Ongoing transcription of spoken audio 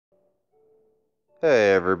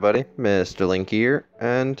Hey everybody, Mr. Link here,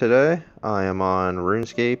 and today I am on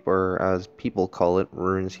RuneScape, or as people call it,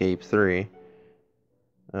 RuneScape 3.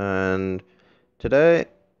 And today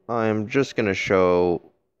I'm just gonna show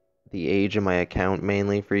the age of my account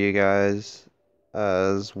mainly for you guys,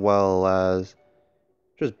 as well as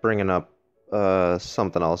just bringing up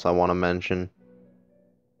something else I want to mention.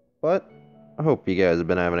 But I hope you guys have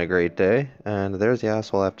been having a great day, and there's the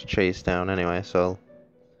asshole I have to chase down anyway, so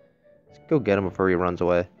let's go get him before he runs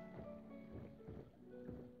away.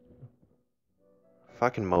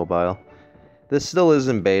 Fucking mobile. This still is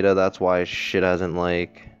in beta, that's why shit hasn't,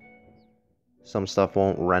 like, some stuff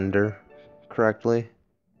won't render correctly.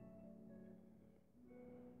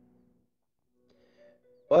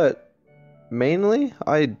 But, mainly,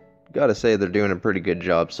 I gotta say they're doing a pretty good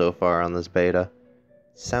job so far on this beta.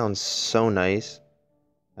 Sounds so nice,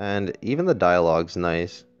 and even the dialogue's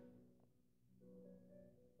nice.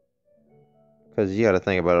 Because you gotta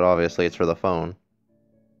think about it, obviously it's for the phone.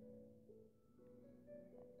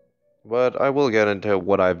 But I will get into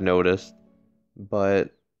what I've noticed.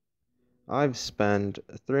 But I've spent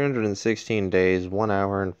 316 days, 1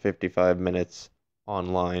 hour and 55 minutes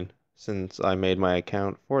online since I made my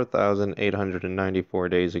account 4,894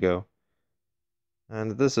 days ago.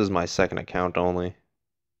 And this is my second account only.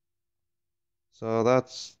 So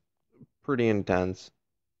that's pretty intense.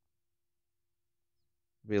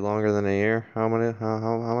 Be longer than a year? How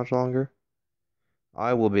much longer?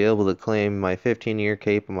 I will be able to claim my 15-year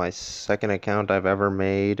cape on my second account I've ever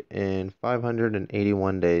made in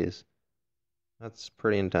 581 days. That's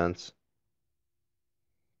pretty intense.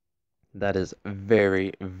 That is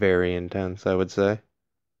very, very intense, I would say.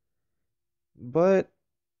 But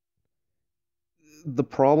the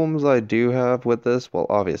problems I do have with this, well,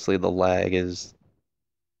 obviously the lag is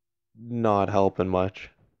not helping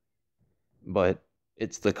much, but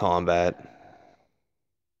it's the combat.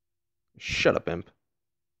 Shut up, imp.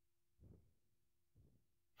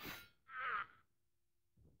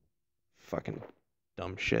 Fucking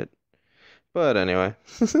dumb shit. But anyway,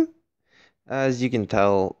 as you can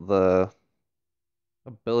tell, the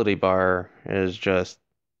ability bar is just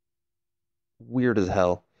weird as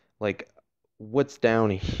hell. Like, what's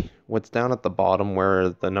down at the bottom where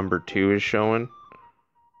the number 2 is showing,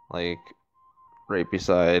 like right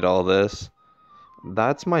beside all this,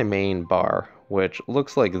 that's my main bar, which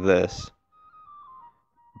looks like this,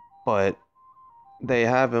 but they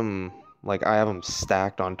have them, like, I have them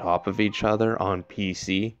stacked on top of each other on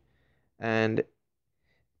PC, and,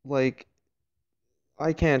 like,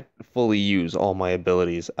 I can't fully use all my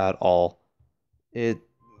abilities at all. It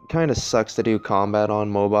kind of sucks to do combat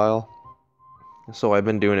on mobile, so I've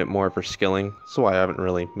been doing it more for skilling, so I haven't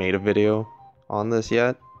really made a video on this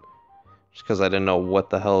yet, just because I didn't know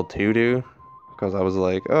what the hell to do, because I was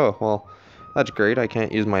like, oh, well, that's great, I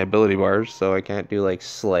can't use my ability bars, so I can't do, like,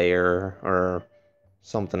 Slayer or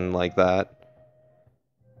something like that.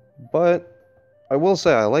 But I will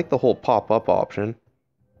say I like the whole pop-up option.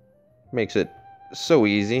 Makes it so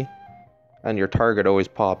easy, and your target always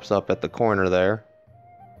pops up at the corner there.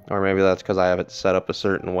 Or maybe that's because I have it set up a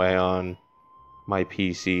certain way on my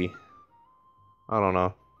PC. I don't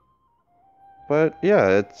know. But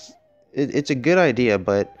yeah, it's a good idea,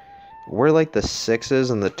 but where like the 6s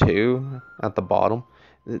and the 2 at the bottom,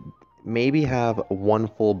 maybe have one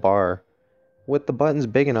full bar with the buttons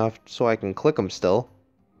big enough so I can click them still.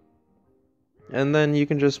 And then you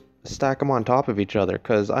can just stack them on top of each other,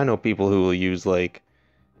 because I know people who will use, like,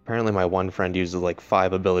 apparently my one friend uses like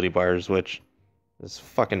 5 ability bars, which is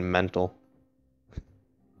fucking mental.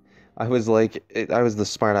 I was like, I was the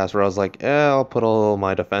smartass where I was like, yeah, I'll put all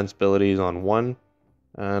my defense abilities on one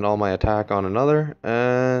and all my attack on another,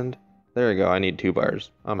 and there you go, I need 2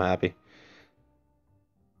 bars. I'm happy.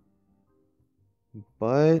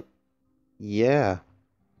 But yeah,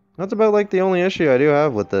 that's about like the only issue I do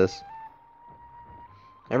have with this.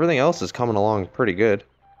 Everything else is coming along pretty good.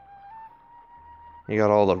 You got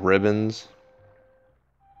all the ribbons.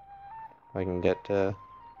 I can get to.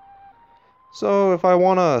 So if I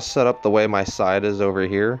want to set up the way my side is over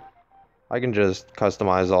here, I can just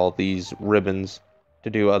customize all these ribbons to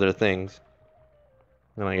do other things.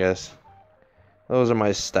 And I guess those are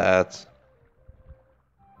my stats.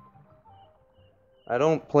 I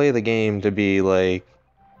don't play the game to be like,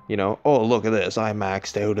 oh, look at this, I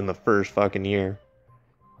maxed out in the first fucking year.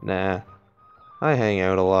 Nah. I hang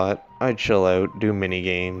out a lot, I chill out, do mini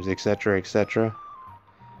games, etc., etc.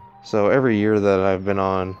 So every year that I've been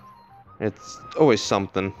on, it's always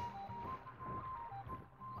something.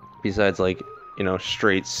 Besides, like,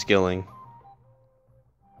 straight skilling.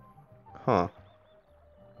 Huh.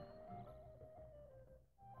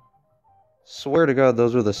 Swear to God,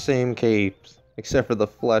 those were the same capes. Except for the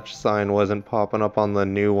Fletch sign wasn't popping up on the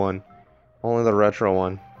new one. Only the retro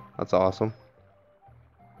one. That's awesome.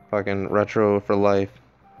 Fucking retro for life.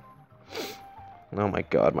 Oh my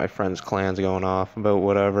God, my friend's clan's going off about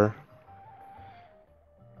whatever.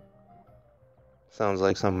 Sounds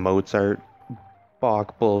like some Mozart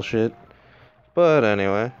Bach bullshit. But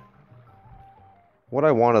anyway. What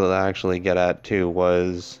I wanted to actually get at too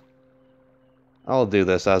was... I'll do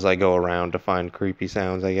this as I go around to find creepy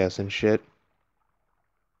sounds, I guess, and shit.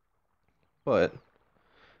 But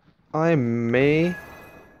I may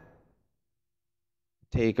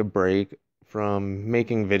take a break from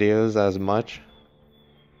making videos as much.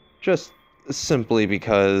 Just simply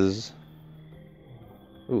because...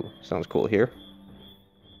 Ooh, sounds cool here.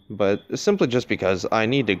 But simply just because I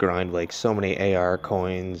need to grind like so many AR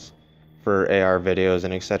coins for AR videos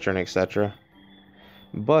and etc and etc.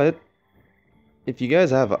 But if you guys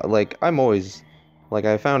have, like, I'm always, like,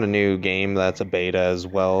 I found a new game that's a beta as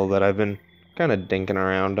well that I've been kind of dinking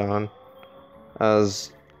around on,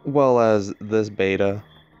 as well as this beta.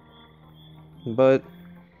 But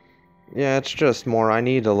yeah, it's just more, I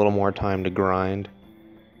need a little more time to grind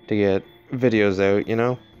to get videos out, you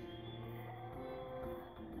know?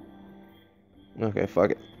 Okay, fuck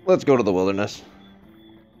it. Let's go to the wilderness.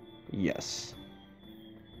 Yes.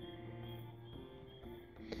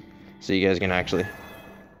 So you guys can actually...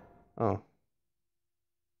 Oh.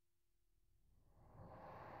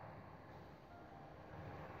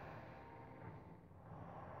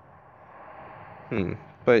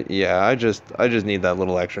 But yeah, I just need that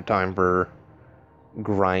little extra time for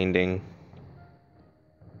grinding.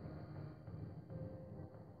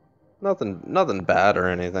 Nothing bad or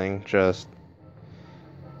anything, just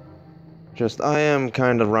I am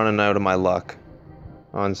kind of running out of my luck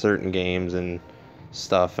on certain games and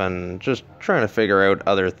stuff, and just trying to figure out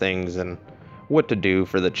other things and what to do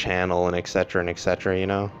for the channel and etc, you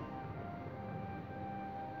know?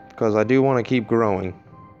 Because I do want to keep growing.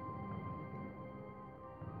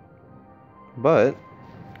 But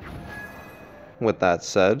with that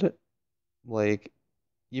said, like,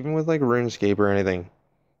 even with like RuneScape or anything,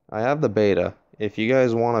 I have the beta. If you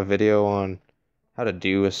guys want a video on how to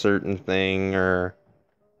do a certain thing, or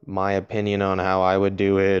my opinion on how I would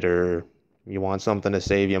do it, or you want something to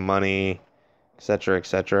save you money,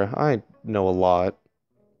 etc, I know a lot,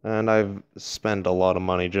 and I've spent a lot of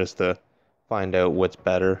money just to find out what's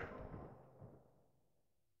better,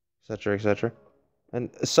 etc. And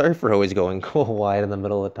sorry for always going cool wide in the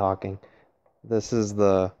middle of talking. This is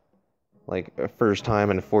the, like, first time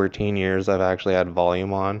in 14 years I've actually had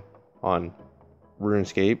volume on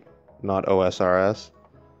RuneScape, not OSRS.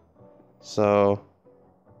 So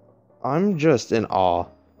I'm just in awe.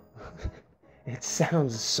 It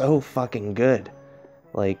sounds so fucking good.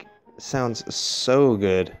 Like, sounds so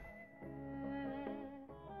good.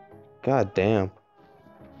 God damn.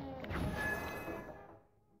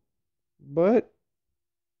 But...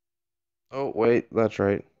 Oh, wait, that's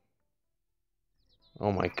right.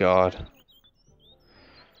 Oh my God.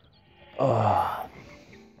 Oh.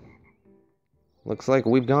 Looks like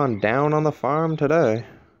we've gone down on the farm today.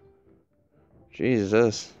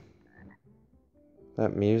 Jesus.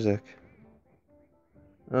 That music.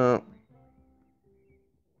 Oh.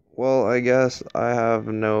 Well, I guess I have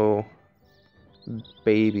no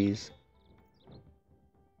babies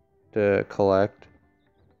to collect.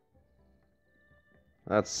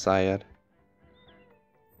 That's sad.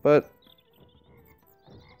 But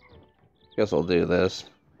guess I'll do this.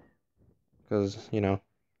 Because, you know,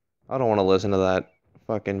 I don't want to listen to that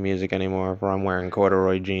fucking music anymore where I'm wearing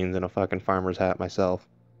corduroy jeans and a fucking farmer's hat myself.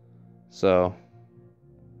 So,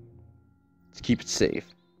 let's keep it safe.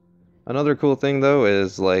 Another cool thing, though,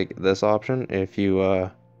 is, like, this option. If you,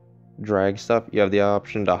 drag stuff, you have the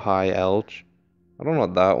option to high elch. I don't know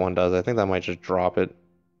what that one does. I think that might just drop it.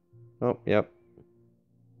 Oh, yep.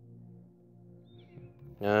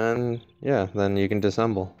 And, yeah, then you can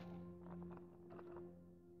disassemble.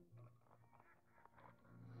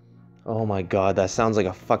 Oh my God, that sounds like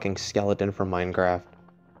a fucking skeleton from Minecraft.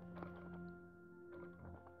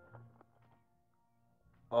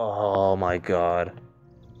 Oh my God.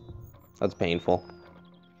 That's painful.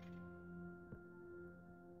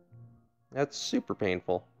 That's super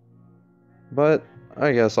painful. But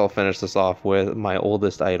I guess I'll finish this off with my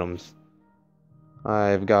oldest items.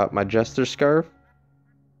 I've got my jester scarf.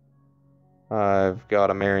 I've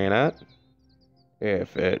got a marionette.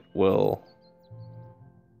 If it will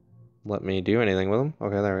let me do anything with them.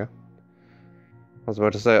 Okay, there we go. I was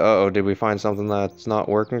about to say, uh-oh, did we find something that's not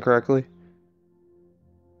working correctly?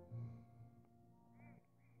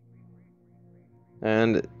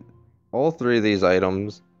 And all three of these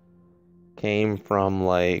items came from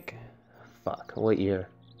like, fuck, what year?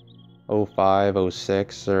 Oh 05, oh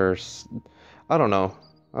 06, or I don't know.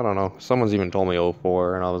 I don't know. Someone's even told me oh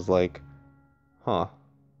 04, and I was like, huh,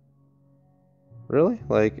 really?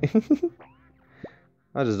 Like,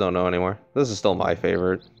 I just don't know anymore. This is still my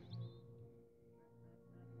favorite.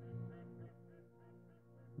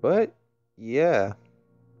 But, yeah.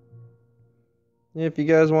 If you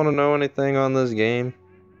guys want to know anything on this game,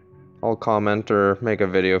 I'll comment or make a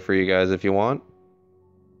video for you guys if you want.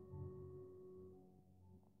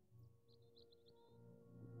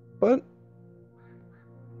 But,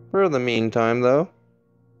 for the meantime, though,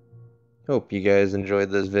 hope you guys enjoyed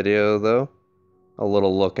this video, though. A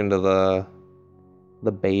little look into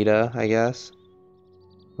the beta, I guess,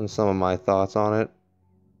 and some of my thoughts on it.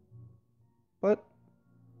 But,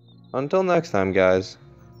 until next time, guys,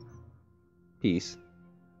 peace.